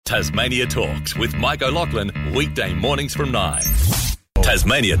Tasmania Talks with Mike O'Loughlin, weekday mornings from 9.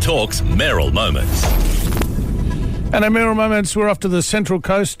 Tasmania Talks Mayoral Moments. And our Mayoral Moments, we're off to the Central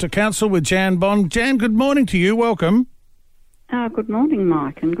Coast Council with Jan Bond. Jan, good morning to you. Welcome. Good morning,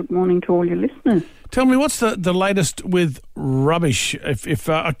 Mike, and good morning to all your listeners. Tell me, what's the latest with rubbish?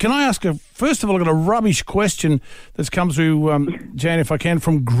 Can I ask, first of all, I've got a rubbish question that's come through, Jan, if I can,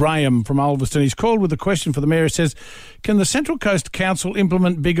 from Graham from Ulverston. He's called with a question for the Mayor. It says, can the Central Coast Council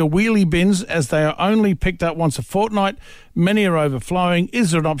implement bigger wheelie bins as they are only picked up once a fortnight? Many are overflowing.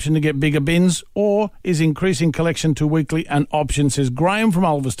 Is there an option to get bigger bins, or is increasing collection to weekly an option, says Graham from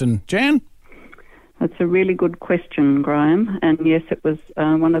Ulverston. Jan? That's a really good question, Graham. And yes, it was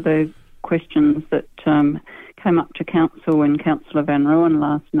one of those questions that came up to Council when Councillor Van Rooyen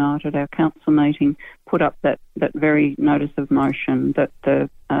last night at our Council meeting put up that very notice of motion that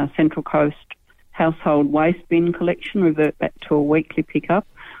the Central Coast household waste bin collection revert back to a weekly pickup,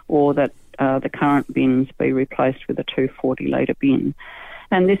 or that the current bins be replaced with a 240-litre bin.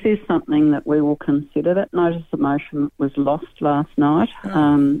 And this is something that we will consider. That notice of motion was lost last night,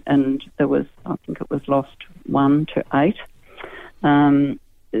 and there was, I think it was lost 1-8.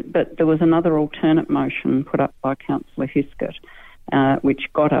 But there was another alternate motion put up by Councillor Hiskett, which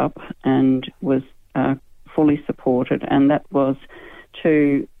got up and was fully supported, and that was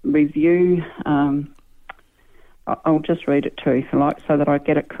to review, I'll just read it to you if you like, so that I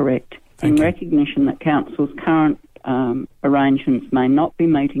get it correct. In recognition that Council's current arrangements may not be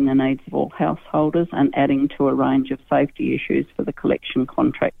meeting the needs of all householders and adding to a range of safety issues for the collection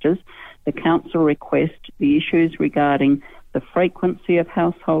contractors, the Council requests the issues regarding the frequency of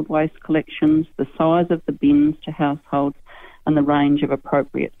household waste collections, the size of the bins to households, and the range of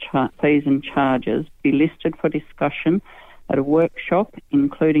appropriate fees and charges be listed for discussion at a workshop,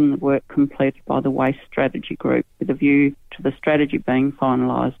 including the work completed by the Waste Strategy Group, with a view to the strategy being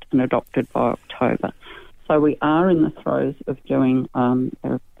finalised and adopted by October. So we are in the throes of doing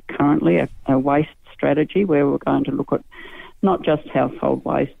currently a waste strategy where we're going to look at not just household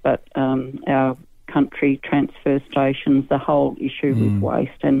waste, but our country transfer stations, the whole issue with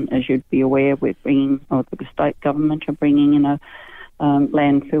waste. And as you'd be aware, we're bringing, or the state government are bringing in a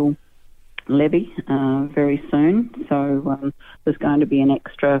landfill levy very soon. So there's going to be an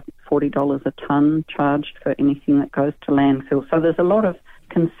extra $40 a tonne charged for anything that goes to landfill. So there's a lot of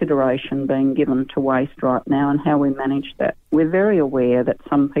consideration being given to waste right now and how we manage that. We're very aware that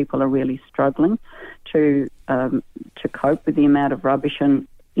some people are really struggling to cope with the amount of rubbish in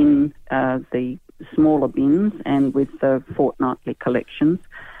the smaller bins and with the fortnightly collections.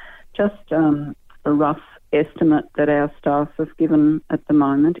 Just a rough estimate that our staff have given at the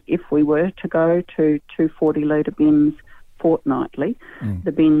moment, if we were to go to 240-litre bins fortnightly,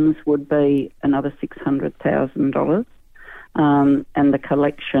 the bins would be another $600,000. And the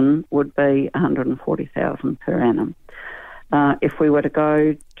collection would be $140,000 per annum. If we were to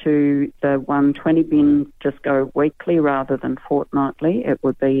go to the 120 bin, just go weekly rather than fortnightly, it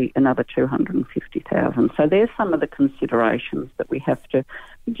would be another $250,000. So there's some of the considerations that we have to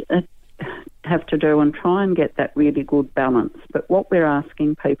do and try and get that really good balance. But what we're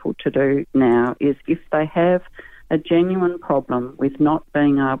asking people to do now is, if they have a genuine problem with not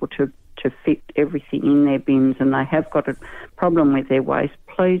being able to fit everything in their bins and they have got a problem with their waste,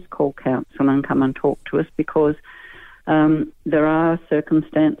 please call Council and come and talk to us, because there are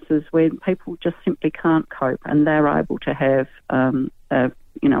circumstances where people just simply can't cope and they're able to have a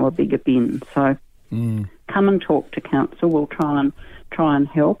bigger bin. So come and talk to Council. We'll try and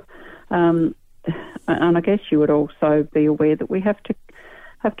help. And I guess you would also be aware that we have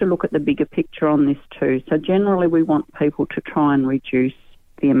to look at the bigger picture on this too. So generally we want people to try and reduce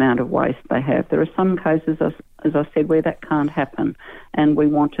the amount of waste they have. There are some cases, as I said, where that can't happen, and we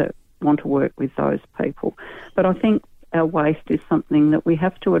want to work with those people. But I think our waste is something that we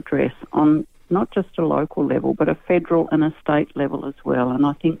have to address on not just a local level, but a federal and a state level as well. And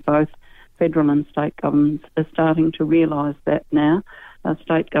I think both federal and state governments are starting to realise that now. Our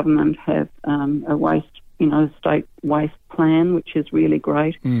state government have a state waste plan, which is really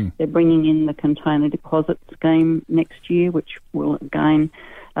great. They're bringing in the container deposit scheme next year, which will again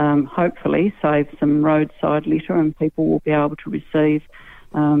hopefully save some roadside litter, and people will be able to receive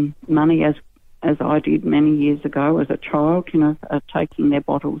money as I did many years ago as a child, taking their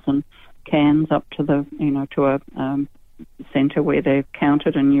bottles and cans up to to a centre where they're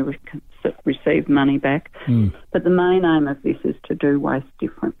counted and you receive money back. But the main aim of this is to do waste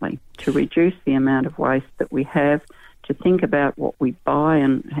differently, to reduce the amount of waste that we have, to think about what we buy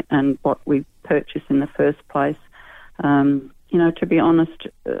and what we purchase in the first place. To be honest,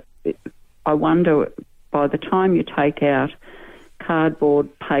 I wonder, by the time you take out cardboard,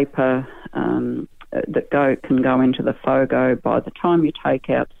 paper that can go into the FOGO. By the time you take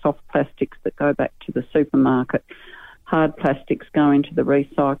out soft plastics that go back to the supermarket, hard plastics go into the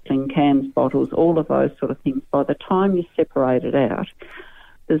recycling, cans, bottles, all of those sort of things. By the time you separate it out,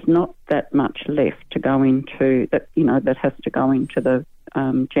 there's not that much left to go into that, that has to go into the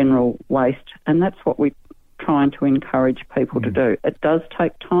general waste, and that's what we're trying to encourage people to do. It does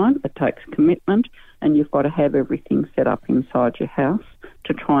take time, it takes commitment, and you've got to have everything set up inside your house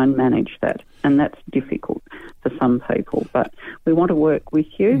to try and manage that, and that's difficult for some people. But we want to work with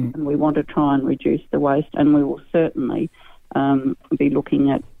you, and we want to try and reduce the waste, and we will certainly be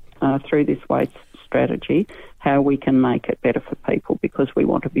looking at, through this waste strategy, how we can make it better for people, because we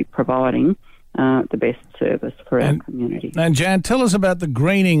want to be providing the best service for our community. And Jan, tell us about the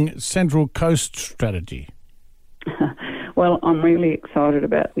Greening Central Coast strategy. Well, I'm really excited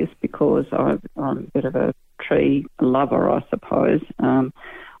about this because I'm a bit of a tree lover, I suppose.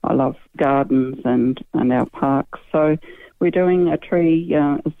 I love gardens and our parks. So we're doing a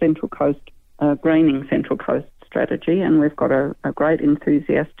Central Coast, Greening Central Coast strategy, and we've got a great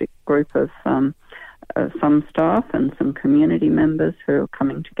enthusiastic group of some staff and some community members who are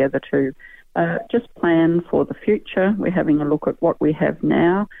coming together to just plan for the future. We're having a look at what we have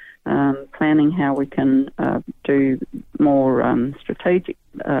now, planning how we can do more strategic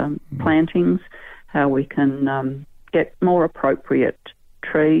plantings, how we can get more appropriate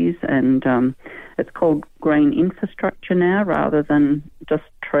trees, and it's called green infrastructure now rather than just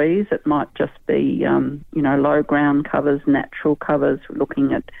trees. It might just be, low ground covers, natural covers,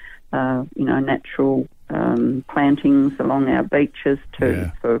 looking at, natural plantings along our beaches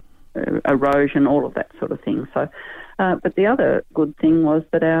for erosion, all of that sort of thing. So, but the other good thing was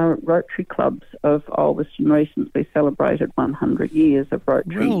that our Rotary clubs of Ulverstone recently celebrated 100 years of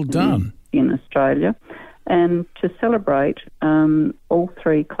Rotary in Australia. And to celebrate, all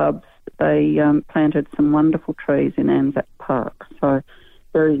three clubs, they planted some wonderful trees in Anzac Park. So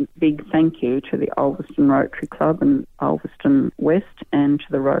very big thank you to the Ulverstone Rotary Club and Ulverstone West, and to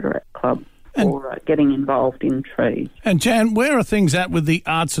the Rotaract Club for getting involved in trees. And Jan, where are things at with the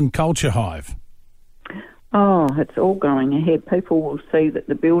Arts and Culture Hive? Oh, it's all going ahead. People will see that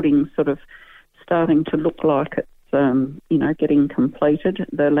the building's sort of starting to look like it's, getting completed.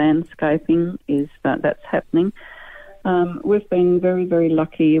 The landscaping is that's happening. We've been very, very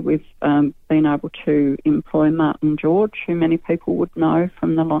lucky. We've been able to employ Martin George, who many people would know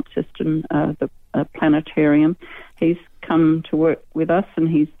from the Launceston the planetarium. He's come to work with us, and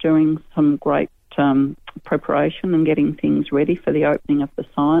he's doing some great preparation and getting things ready for the opening of the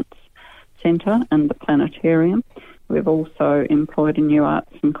Science Centre and the planetarium. We've also employed a new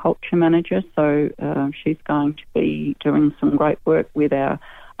arts and culture manager, so she's going to be doing some great work with our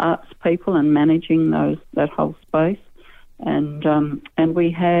arts people and managing that whole space. And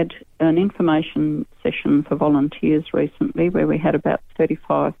we had an information session for volunteers recently where we had about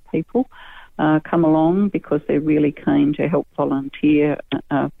 35 people come along because they're really keen to help volunteer,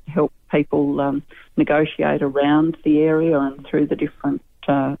 help people negotiate around the area and through the different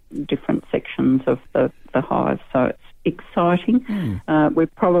sections of the hive. So it's exciting. We're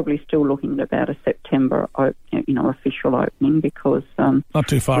probably still looking at about a September, official opening, because not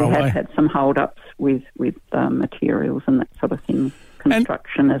too far away. We have had some hold-ups with materials and that sort of thing,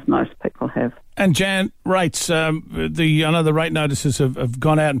 construction, as most people have. And Jan, rates. I know the rate notices have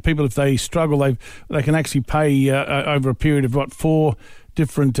gone out, and people, if they struggle, they can actually pay over a period of 4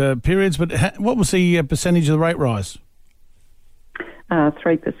 different periods. But what was the percentage of the rate rise?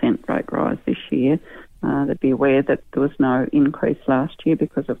 3% rate rise this year. They'd be aware that there was no increase last year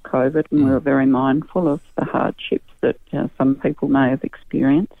because of COVID, and we were very mindful of the hardships that some people may have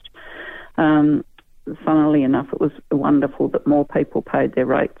experienced. Funnily enough, it was wonderful that more people paid their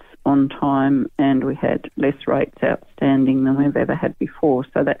rates on time, and we had less rates outstanding than we've ever had before,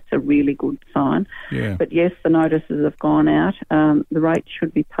 so that's a really good sign. Yeah. But yes, the notices have gone out. The rates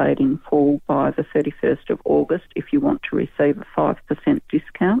should be paid in full by the 31st of August if you want to receive a 5%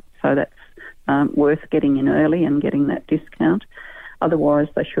 discount, so that's worth getting in early and getting that discount. Otherwise,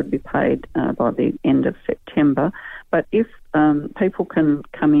 they should be paid by the end of September. But if people can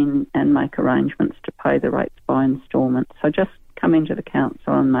come in and make arrangements to pay the rates by instalment, so just come into the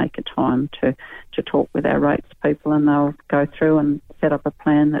council and make a time to talk with our rates people, and they'll go through and set up a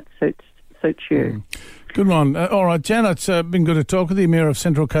plan that suits you. Good one. All right, Jan, it's been good to talk with you, Mayor of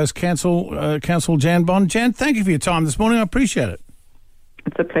Central Coast Council, Jan Bond. Jan, thank you for your time this morning. I appreciate it.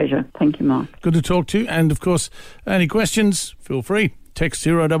 It's a pleasure. Thank you, Mike. Good to talk to you. And, of course, any questions, feel free. Text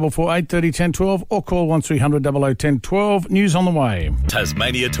 0448 30 10 12 or call 1300 00 10 12. News on the way.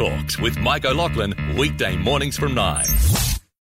 Tasmania Talks with Mike O'Loughlin, weekday mornings from 9.